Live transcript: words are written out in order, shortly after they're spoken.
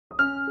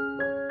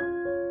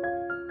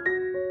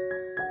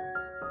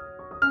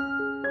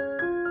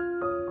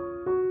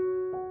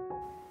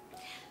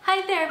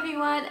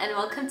everyone and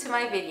welcome to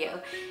my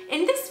video.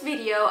 In this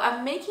video,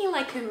 I'm making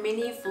like a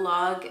mini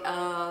vlog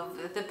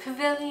of the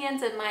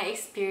pavilions and my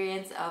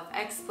experience of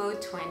Expo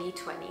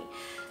 2020.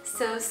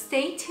 So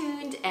stay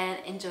tuned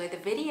and enjoy the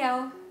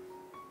video.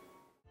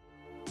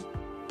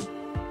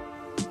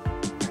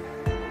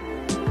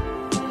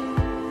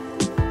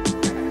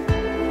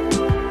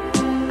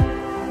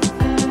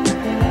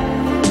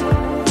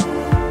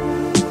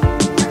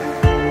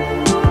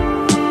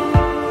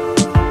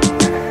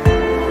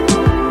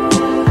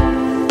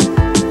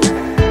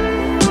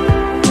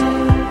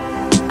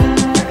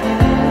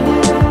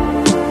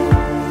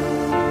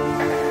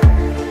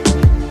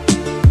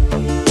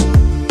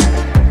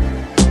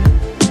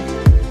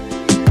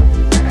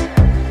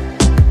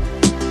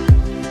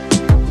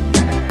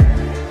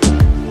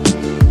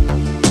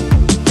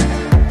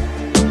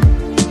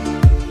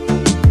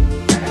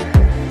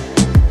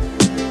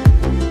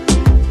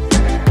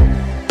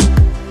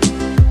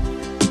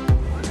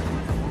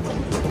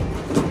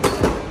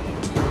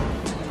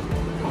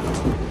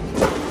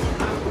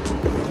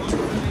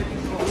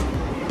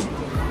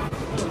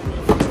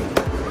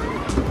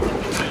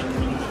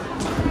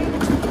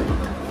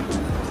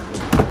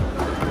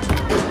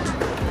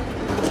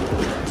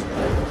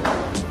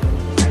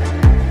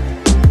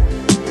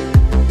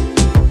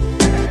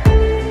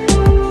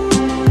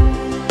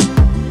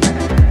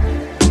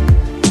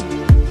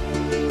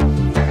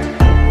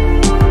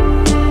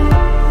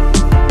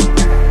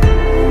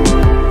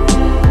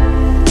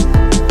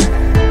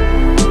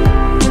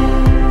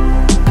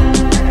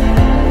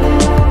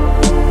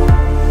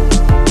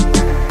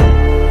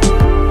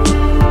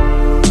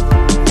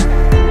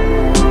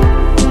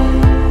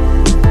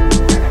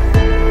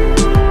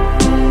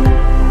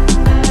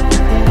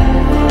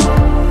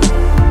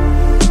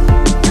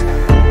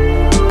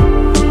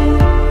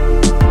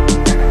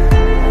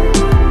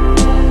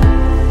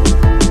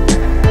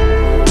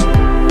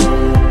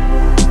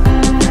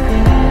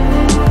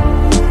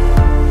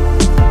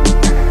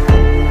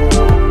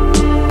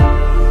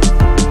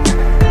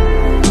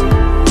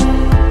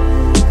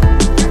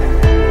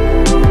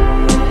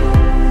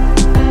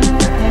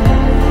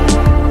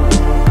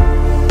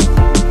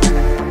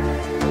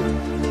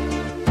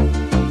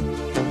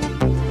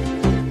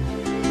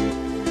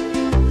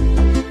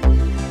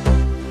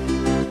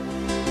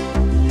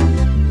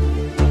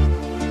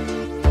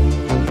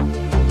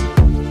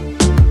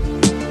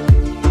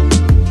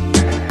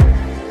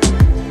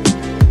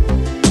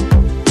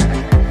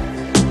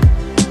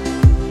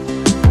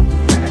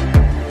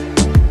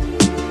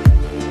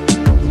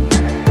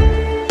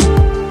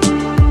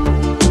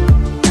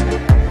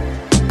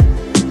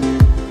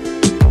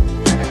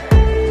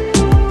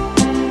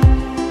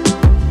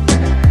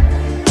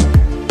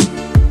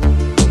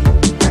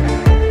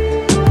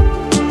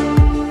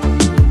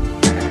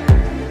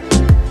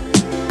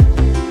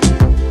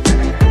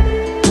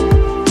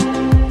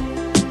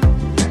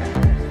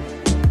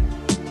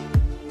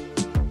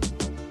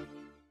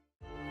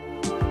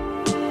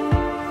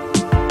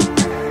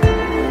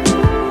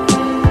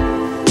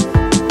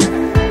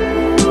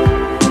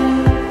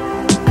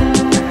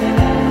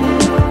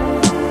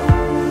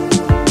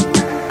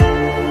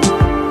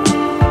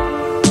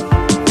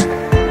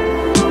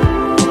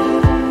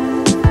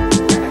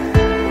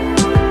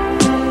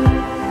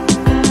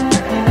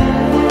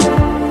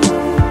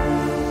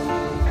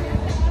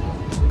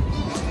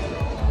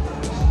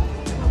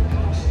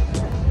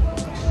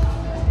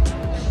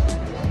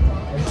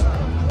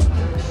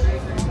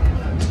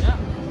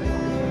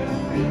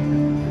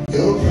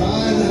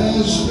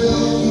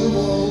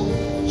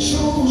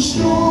 So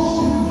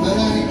strong that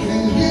I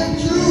can get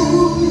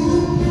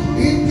through.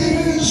 If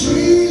there's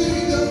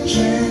really a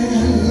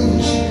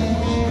chance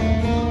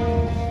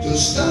to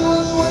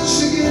start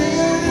once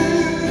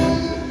again,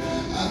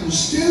 I'm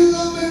still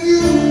loving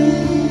you.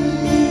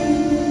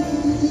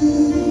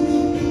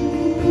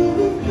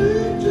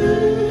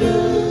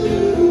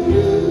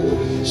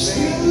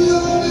 Still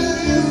loving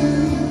you.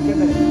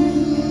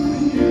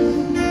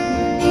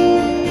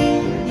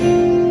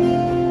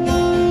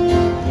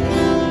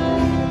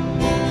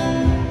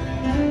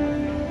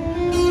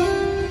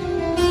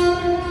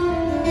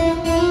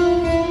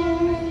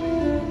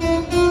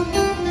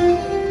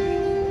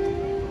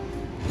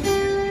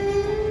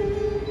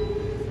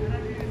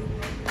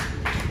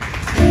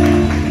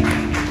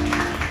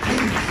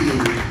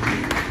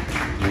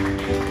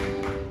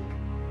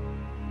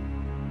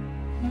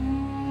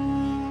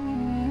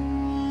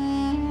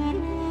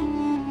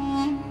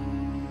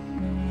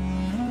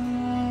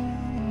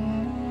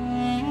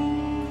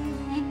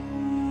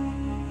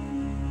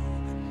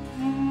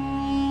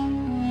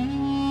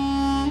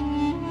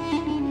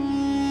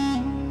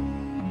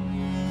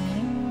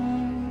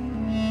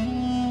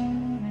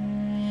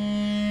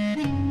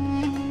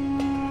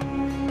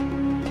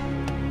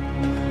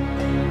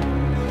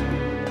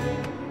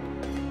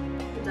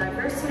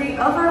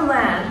 Of our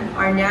land,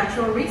 our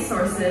natural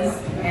resources,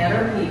 and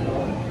our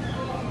people.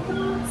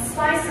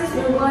 Spices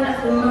were one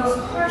of the most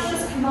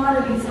precious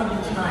commodities of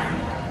the time,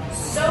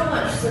 so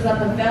much so that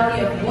the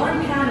value of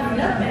 1 pound of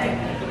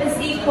nutmeg is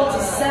equal to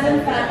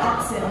 7 fat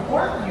oxen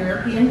or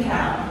European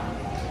cow.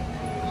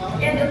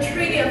 In the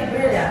Treaty of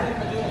Breda,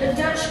 the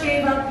Dutch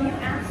gave up New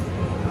Amsterdam.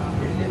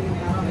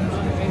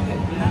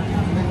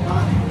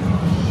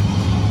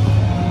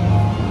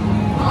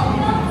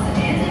 Welcome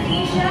to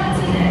Indonesia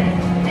today.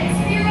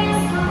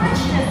 Experience the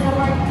richness of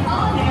our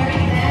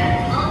culinary and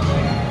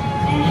culture,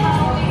 and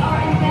how we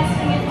are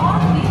investing in our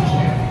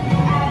future,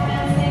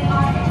 advancing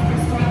our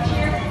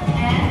infrastructure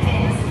and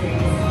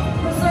industries,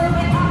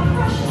 preserving our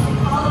precious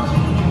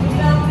ecology,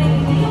 developing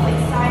new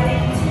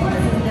exciting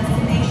tourism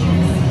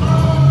destinations,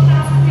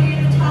 world-class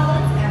creative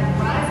talents, and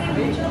rising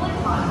regional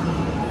economy.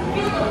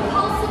 Feel the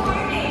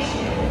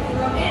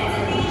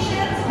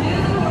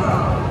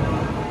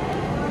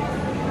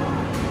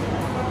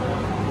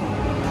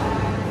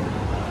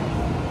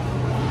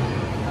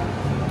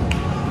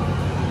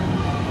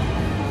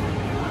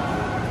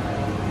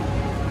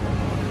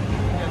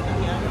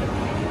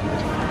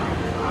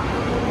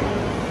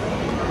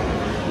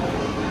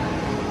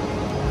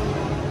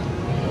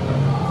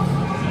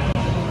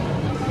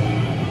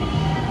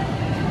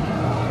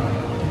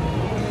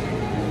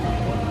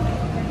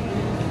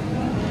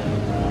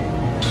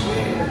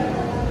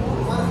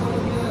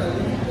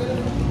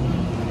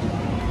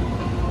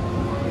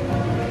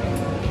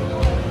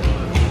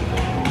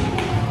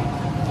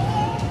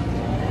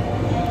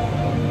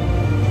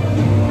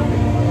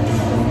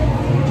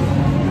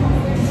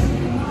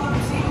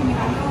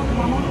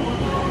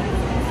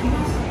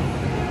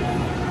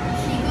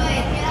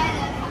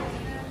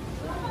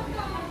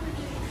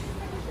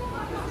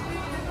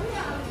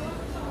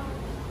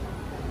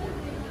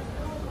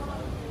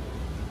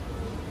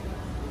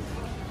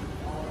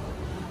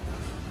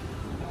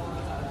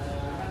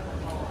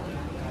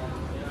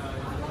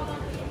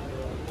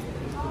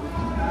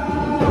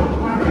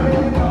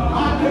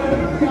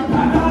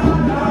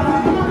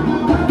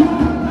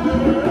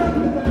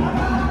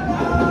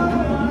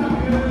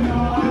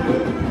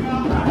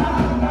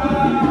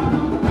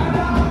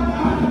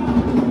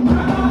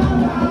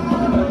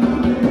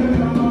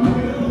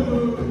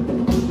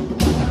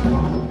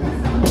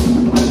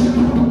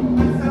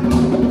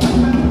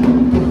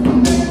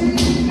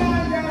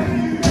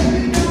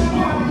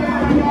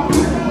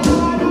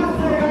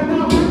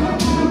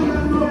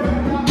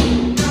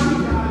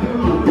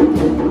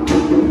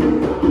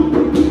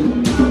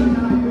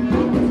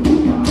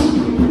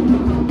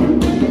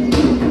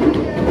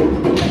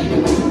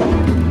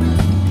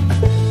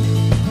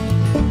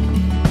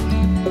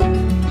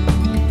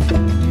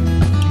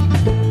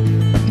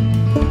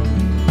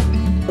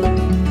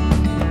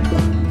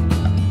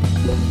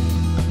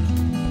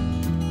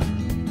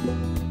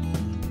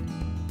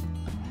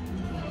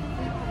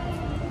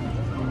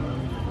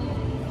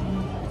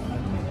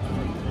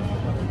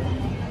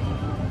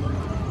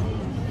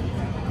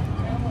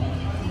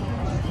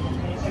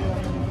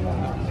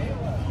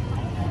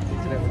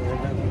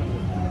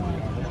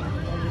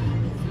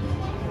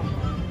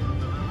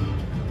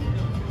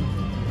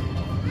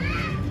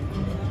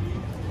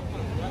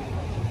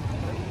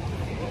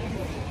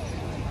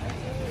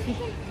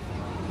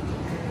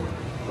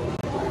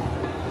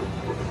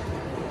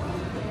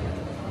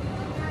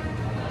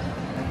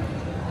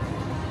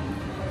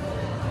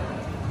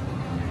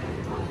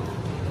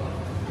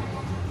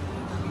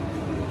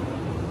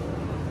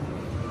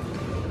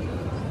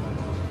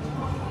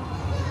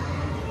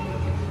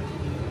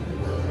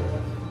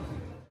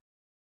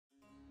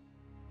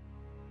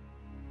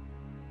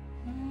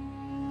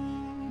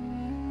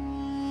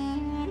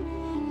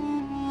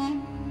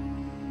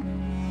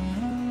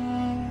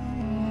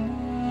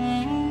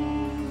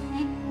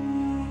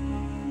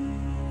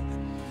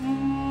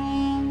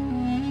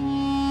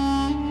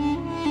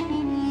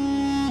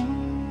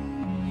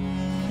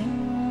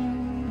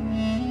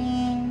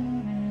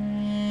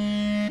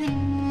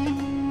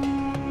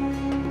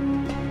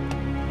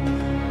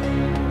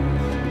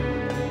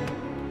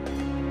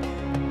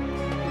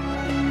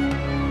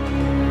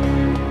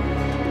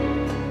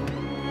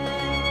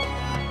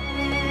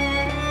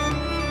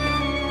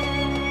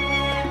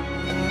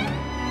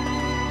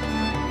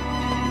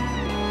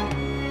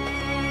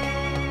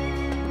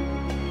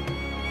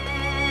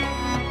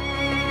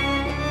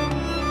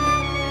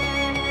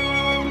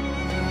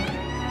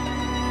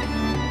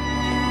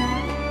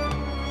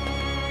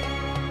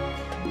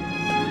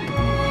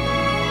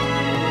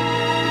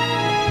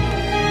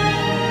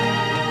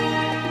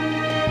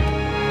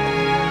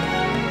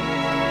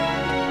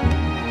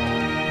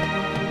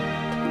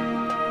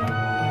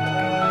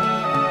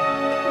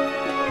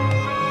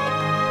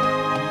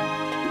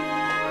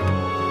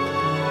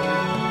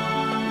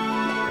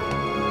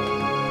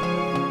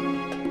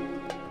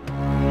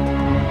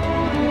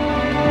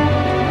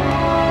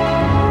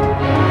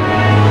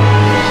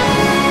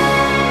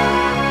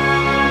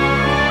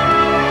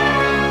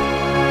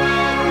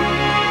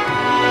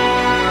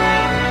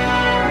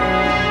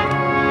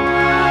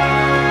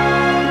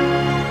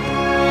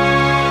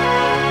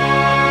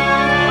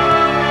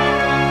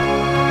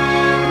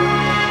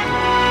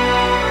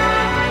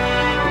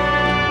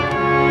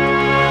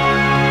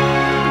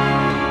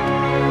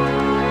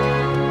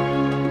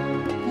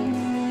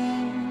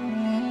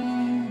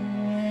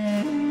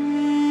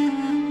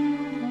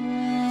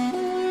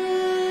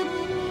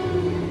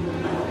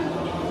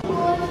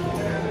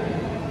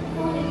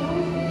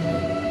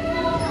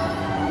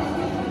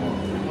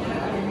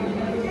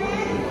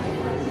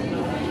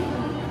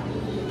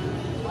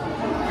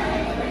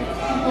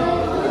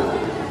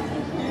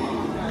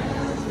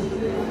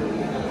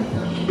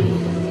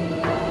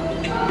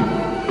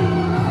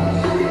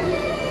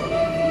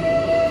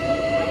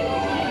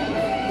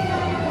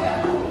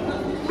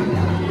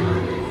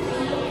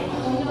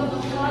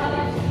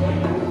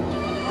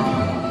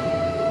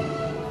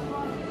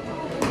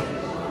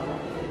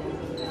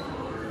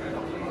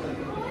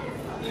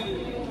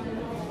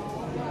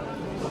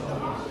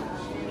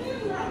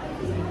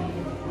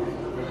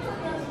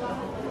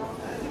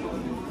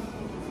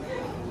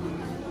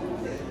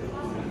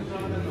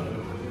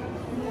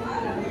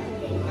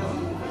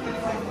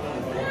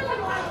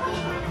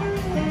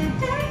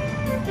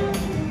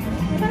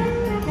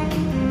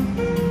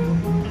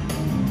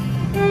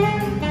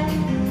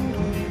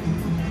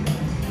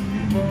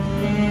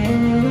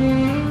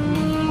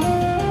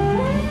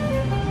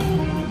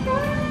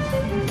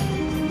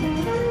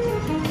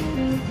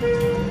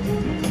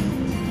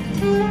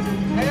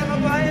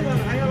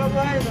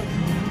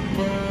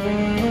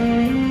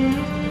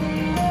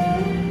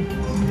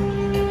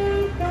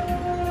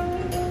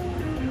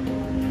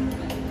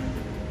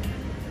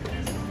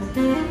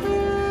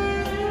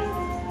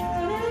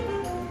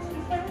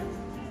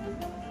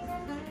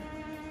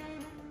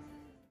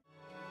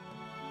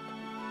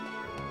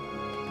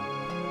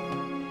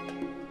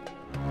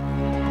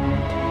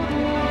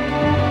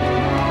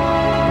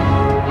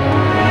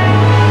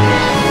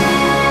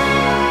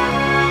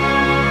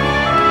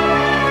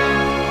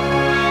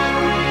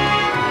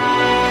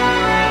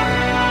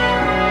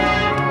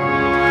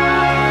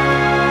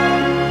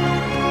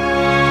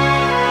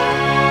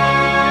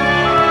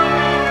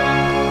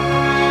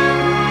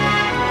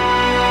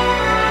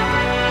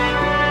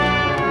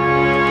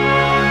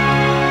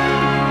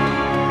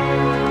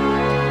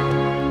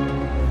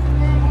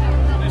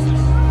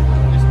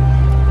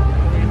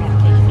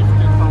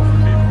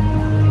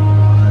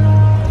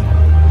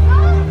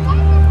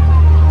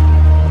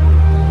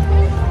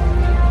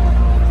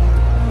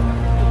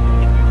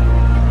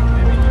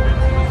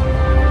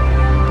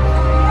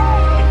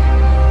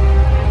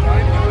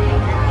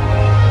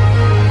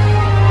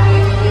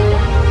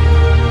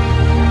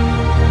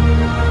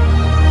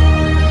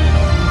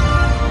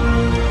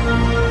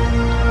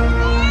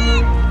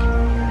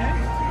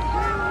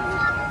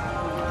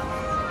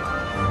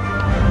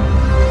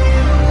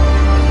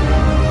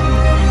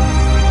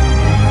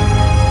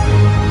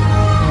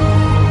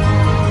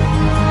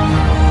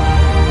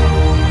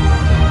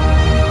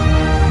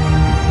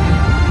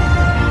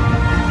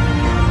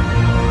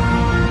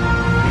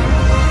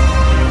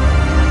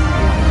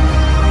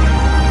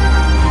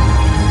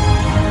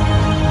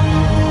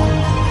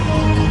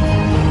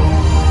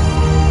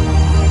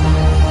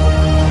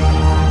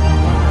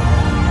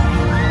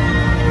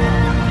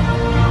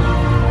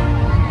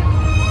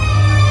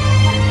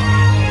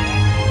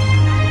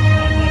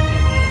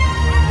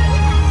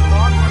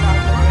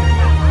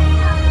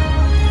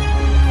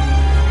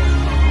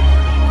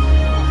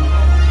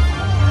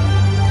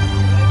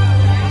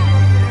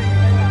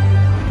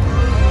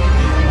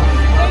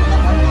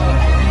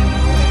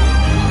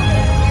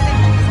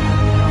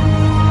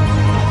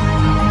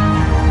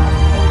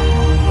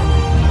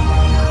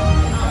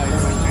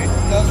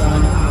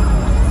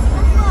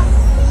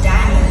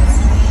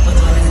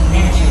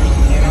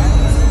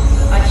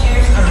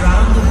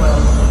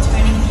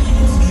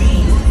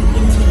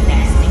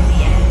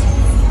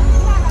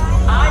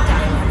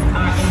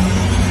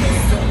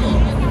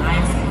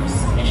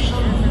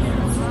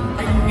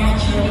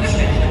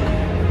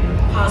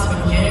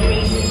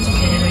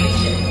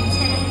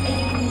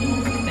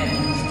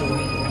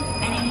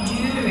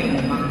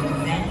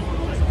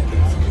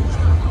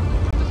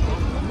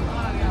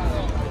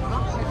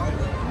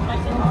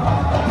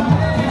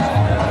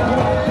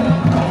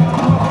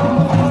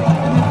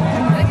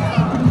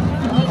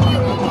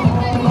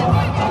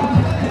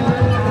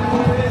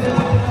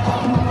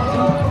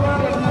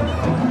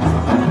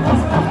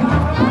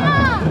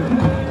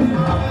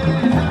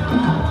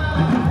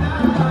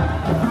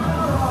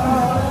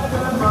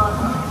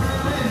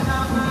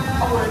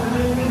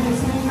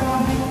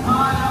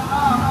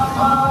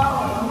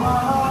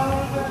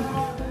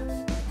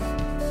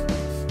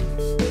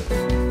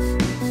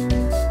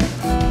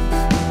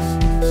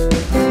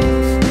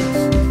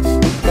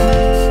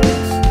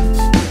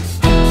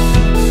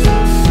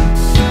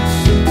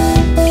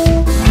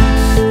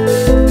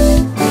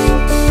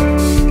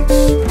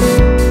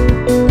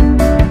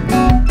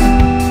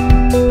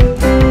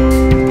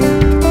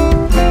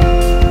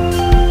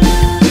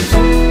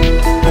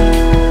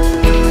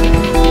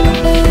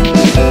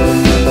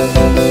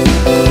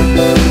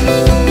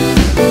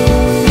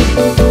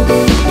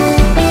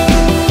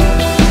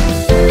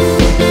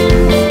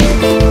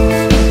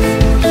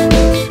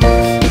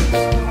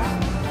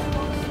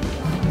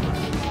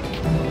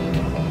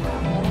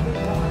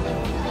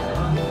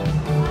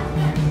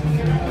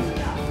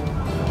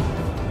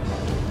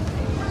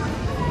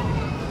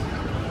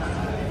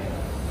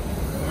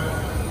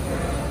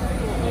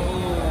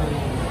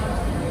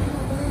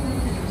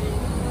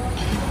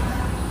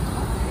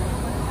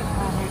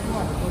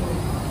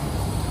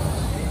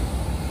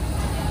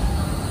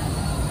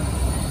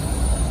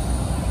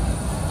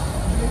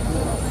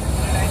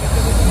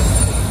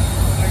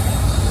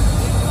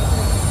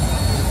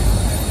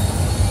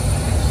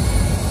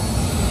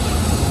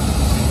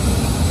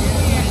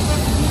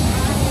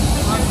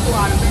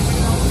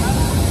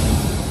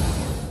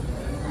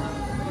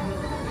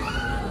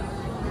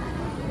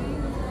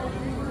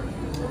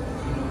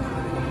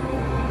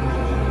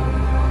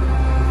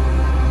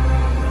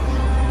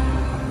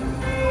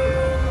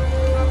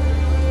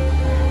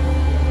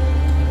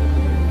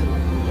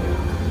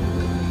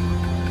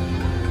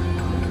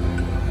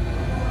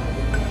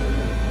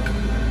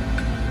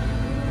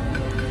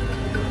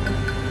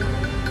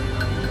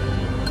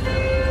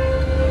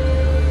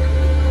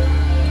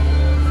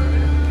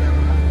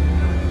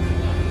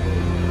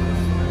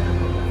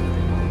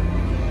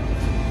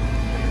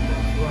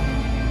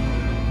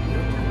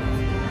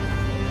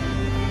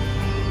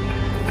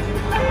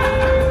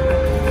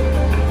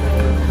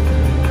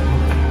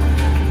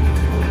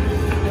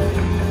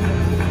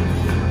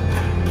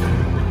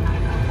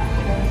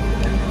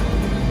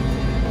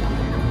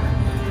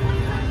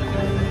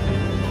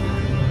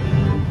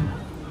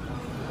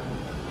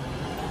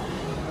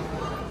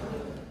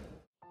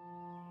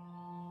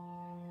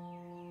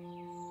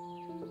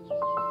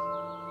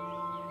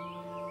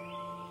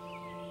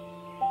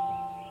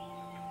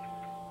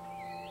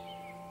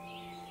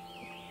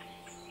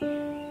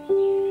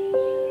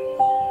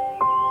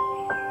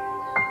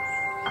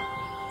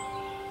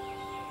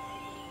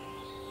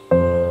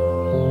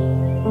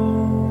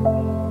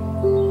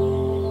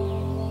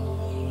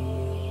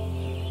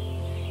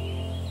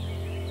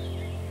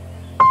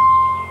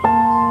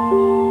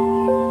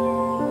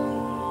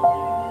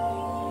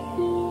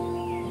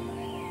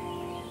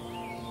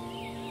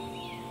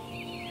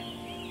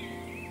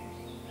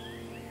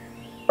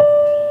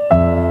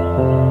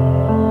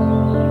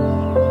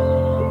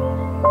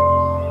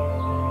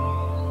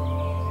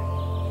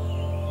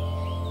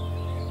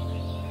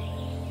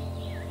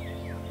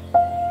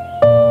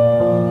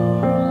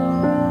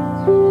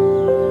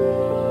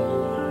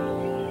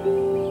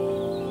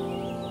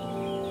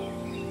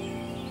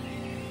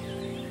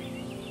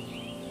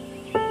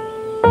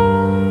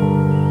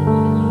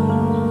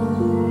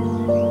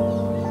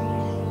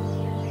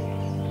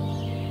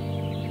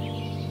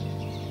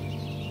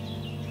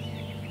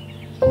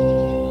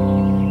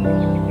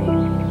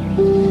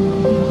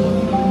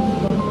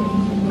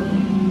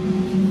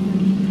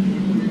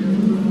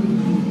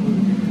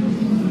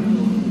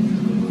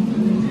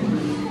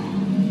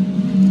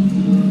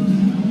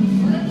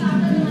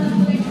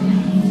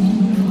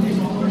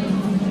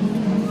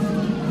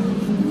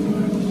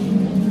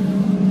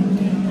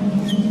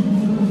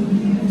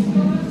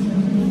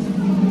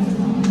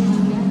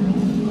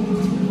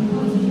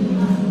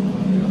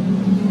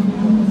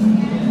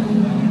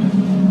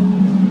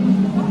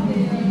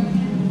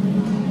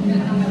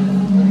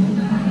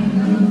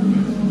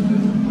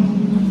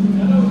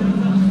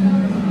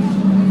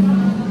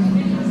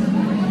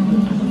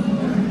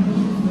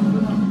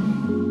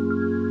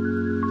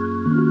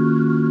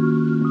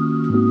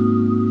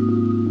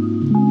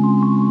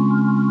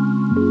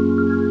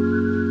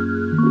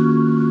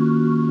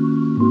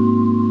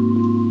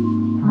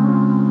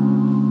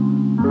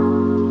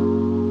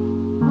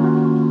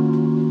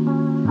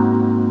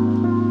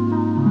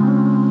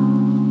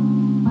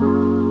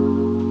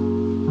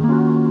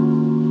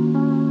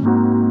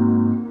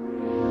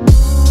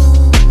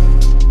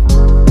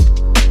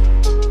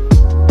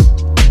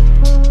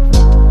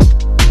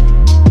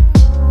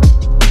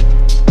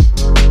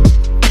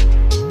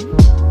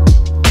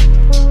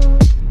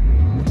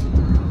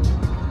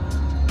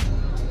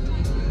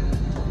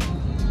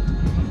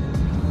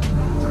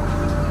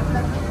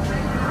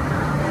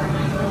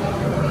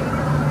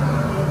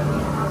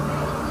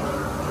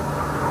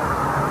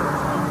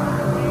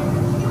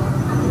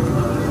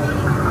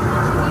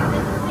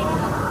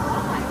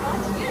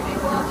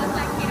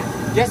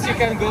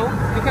can go,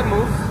 you can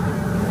move.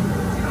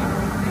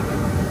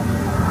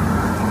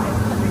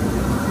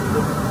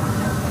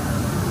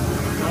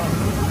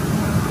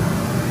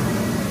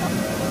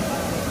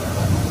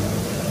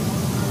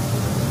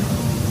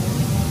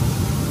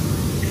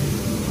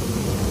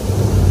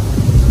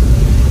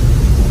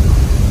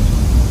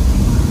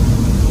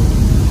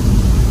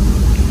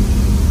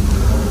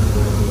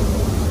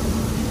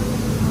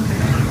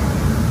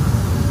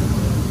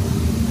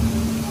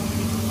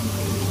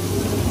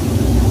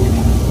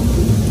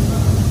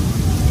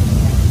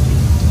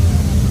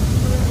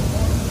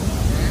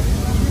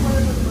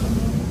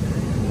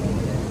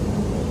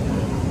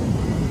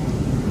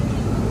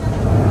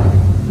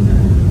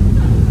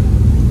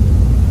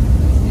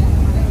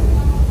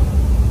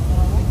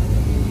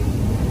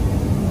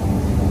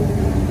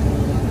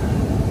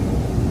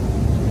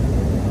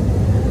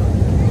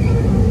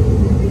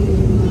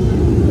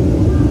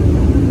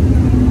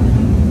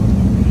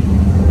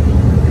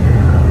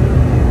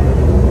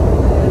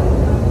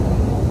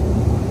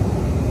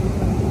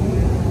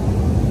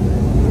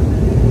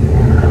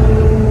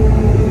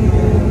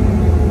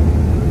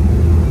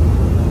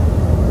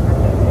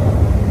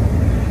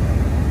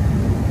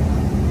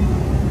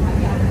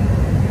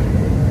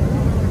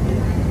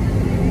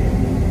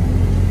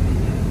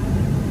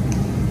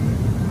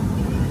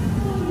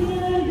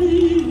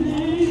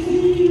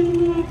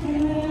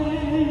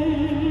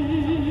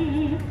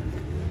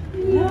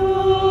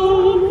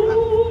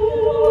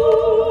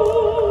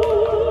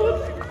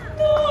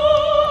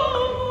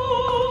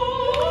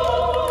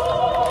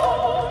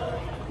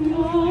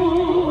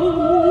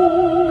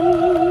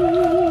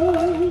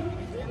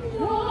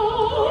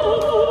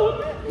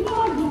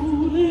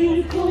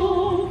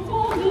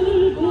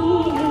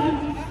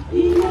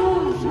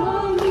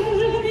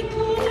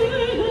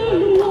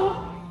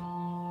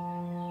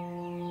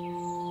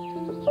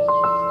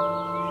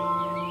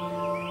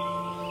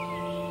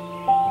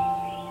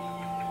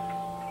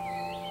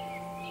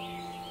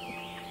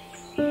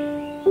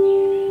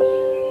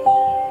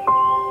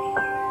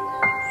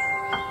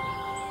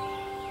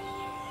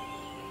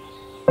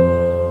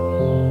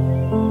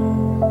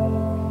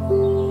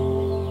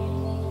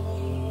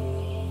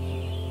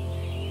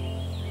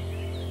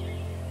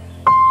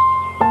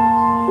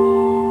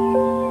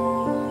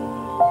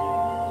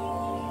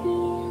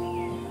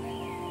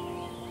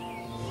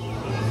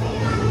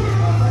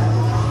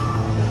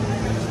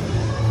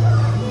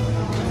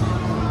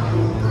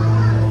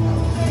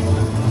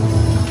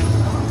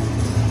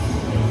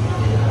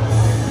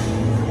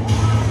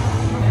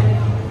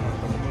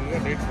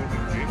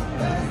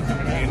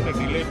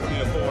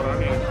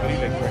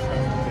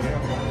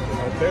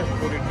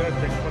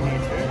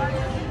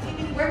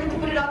 Working to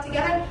put it all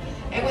together,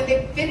 and when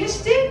they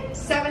finished it,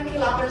 7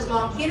 kilometers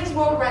long, Guinness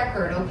World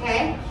Record,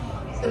 okay?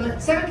 So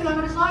 7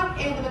 kilometers long,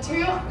 and the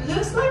material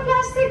looks like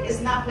plastic.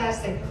 It's not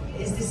plastic.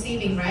 It's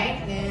deceiving,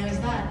 right? No, it's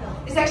not.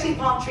 It's actually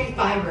palm tree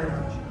fiber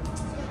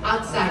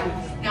outside.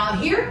 Now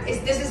here,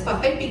 this is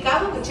papel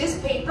picado, which is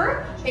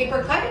paper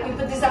cut, and we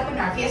put this up in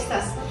our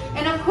fiestas.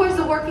 And of course,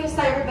 the word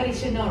fiesta, everybody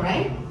should know,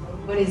 right?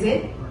 What is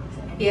it?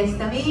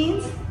 Fiesta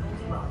means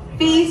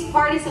feast,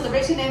 party,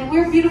 celebration, and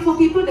we're beautiful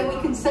people that we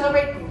can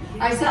celebrate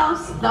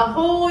ourselves the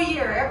whole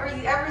year,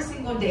 every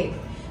single day.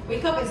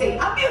 Wake up and say,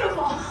 I'm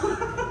beautiful.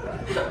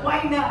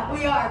 Why not?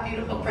 We are a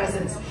beautiful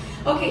presence.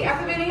 Okay, our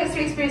community has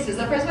 3 experiences.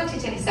 The first one,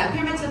 Chichen Itza,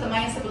 pyramids of the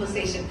Mayan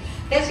civilization.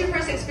 That's your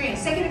first experience.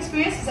 Second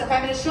experience is a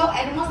 5-minute show,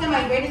 animals that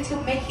migrated to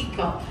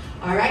Mexico.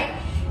 All right?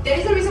 There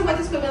is a reason why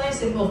this pavilion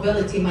is in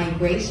mobility,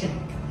 migration.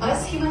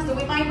 Us humans, do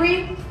we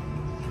migrate?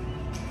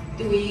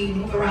 Do we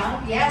move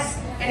around? Yes.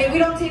 And if we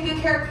don't take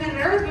good care of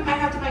planet Earth, we might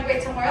have to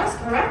migrate somewhere else,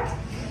 correct?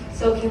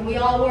 So can we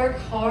all work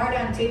hard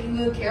on taking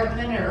good care of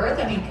planet Earth?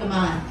 I mean, come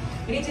on.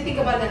 We need to think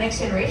about the next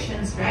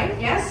generations, right?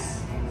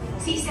 Yes?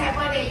 See,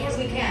 yes,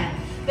 we can.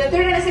 The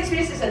third and last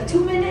experience is a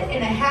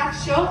 2.5-minute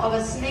show of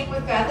a snake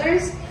with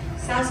feathers.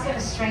 Sounds kind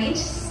of strange.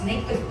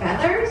 Snake with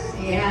feathers?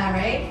 Yeah,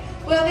 right?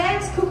 Well,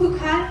 that's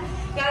Kukulkan.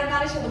 Got a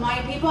knowledge of the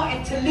Mayan people,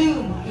 and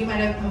Tulum. You might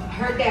have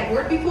heard that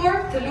word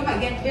before. Tulum,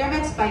 again,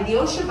 pyramids by the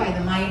ocean, by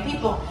the Mayan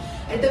people.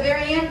 At the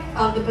very end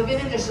of the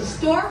pavilion, there's a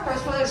store.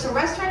 First floor, there's a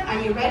restaurant. Are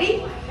you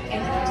ready?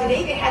 And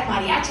today they had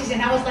mariachis,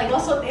 and I was like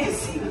also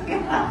dancing.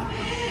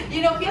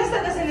 You know,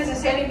 fiesta doesn't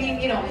necessarily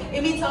mean, you know,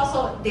 it means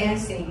also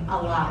dancing a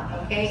lot,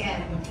 okay?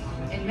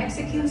 And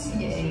Mexicans,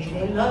 yeah,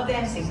 they love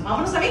dancing.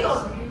 Vámonos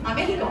amigos, a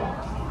Mexico.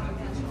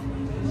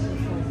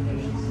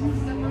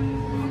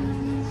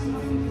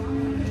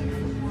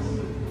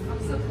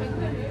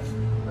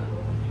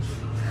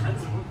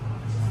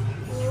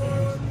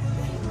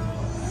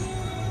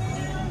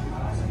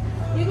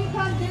 You can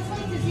come this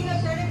way to see the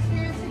third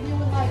experience if you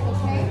would like,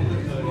 okay?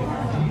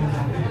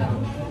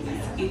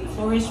 It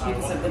flourished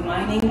because of the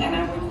mining and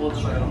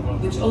agriculture,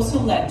 which also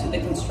led to the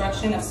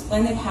construction of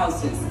splendid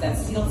houses that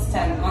still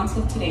stand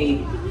until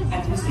today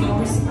and whose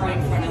doors are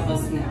in front of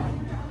us now.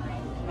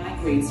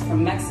 Migrates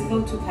from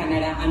Mexico to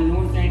Canada and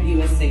northern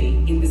USA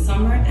in the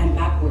summer and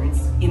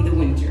backwards in the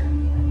winter.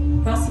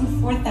 Crossing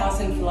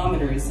 4,000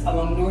 kilometers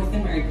along North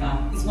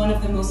America is one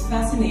of the most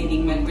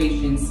fascinating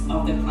migrations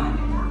of the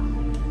planet.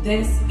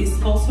 This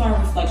is also a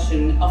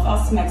reflection of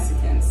us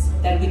Mexicans,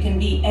 that we can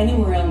be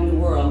anywhere in the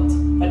world,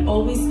 but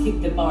always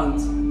keep the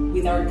bond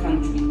with our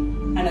country,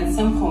 and at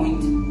some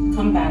point,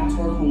 come back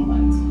to our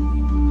homeland.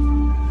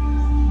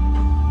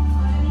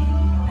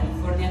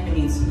 California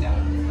Peninsula,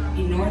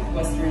 in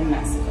northwestern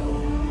Mexico.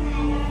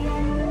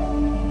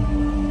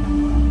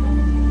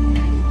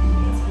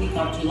 Last week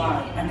of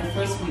July and the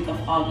first week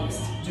of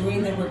August,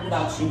 during the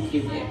reproduction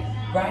period,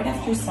 right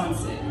after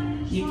sunset,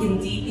 you can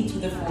dip into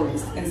the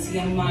forest and see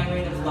a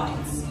myriad of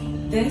lights.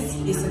 This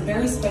is a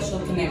very special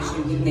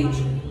connection with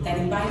nature that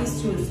invites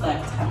us to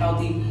reflect about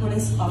the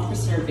importance of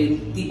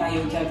preserving the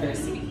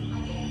biodiversity.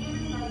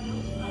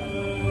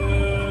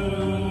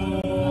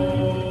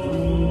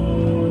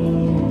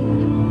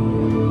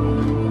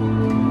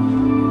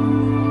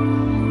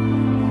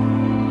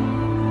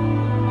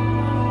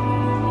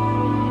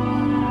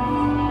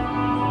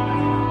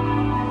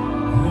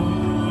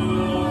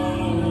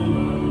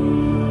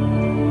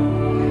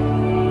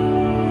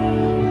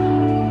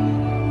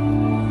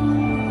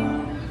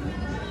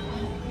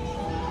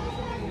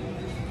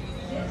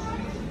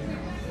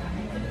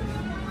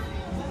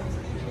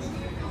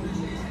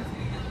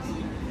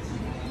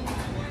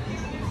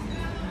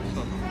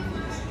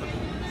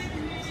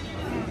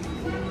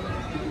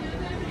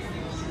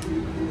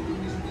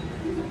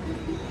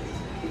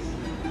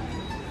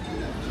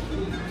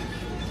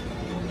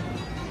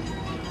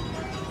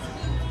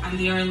 And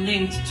they are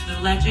linked to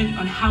the legend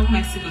on how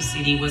Mexico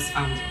City was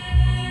founded.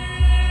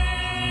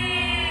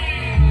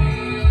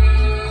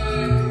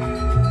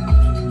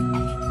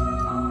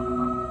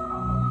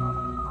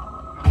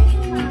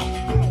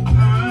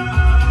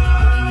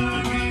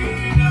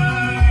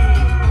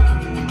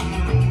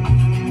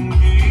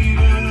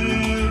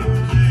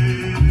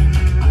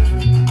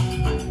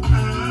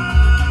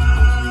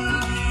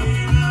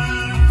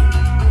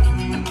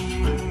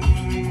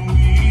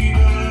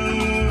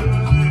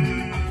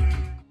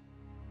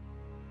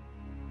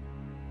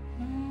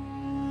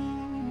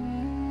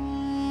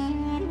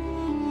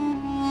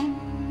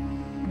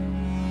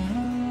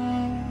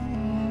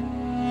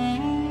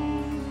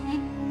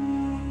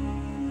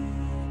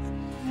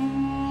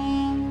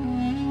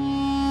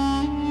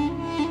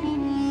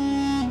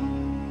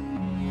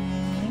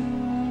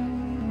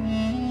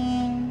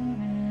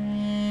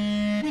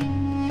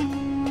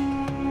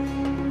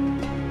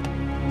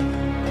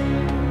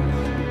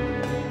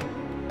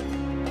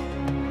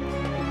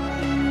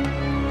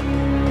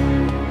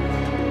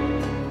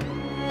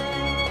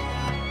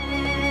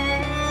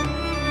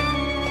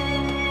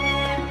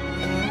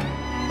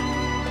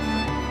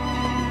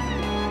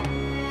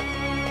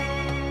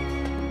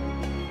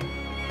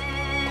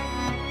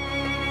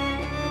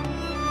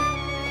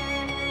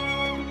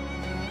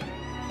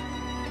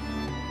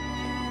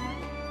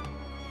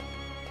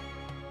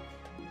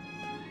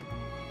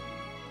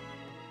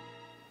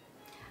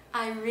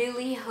 I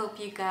really hope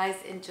you guys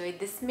enjoyed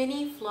this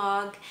mini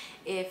vlog.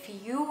 If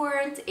you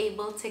weren't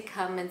able to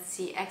come and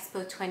see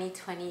Expo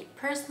 2020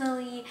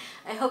 personally,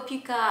 I hope you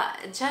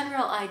got a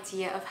general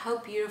idea of how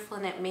beautiful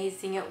and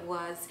amazing it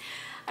was.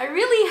 I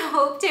really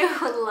hoped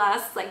it would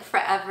last like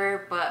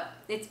forever, but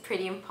it's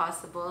pretty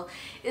impossible.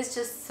 It's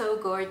just so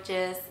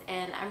gorgeous,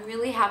 and I'm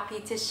really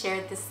happy to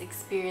share this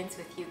experience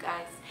with you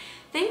guys.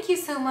 Thank you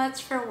so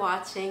much for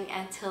watching.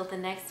 Until the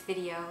next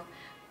video.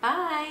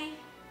 Bye!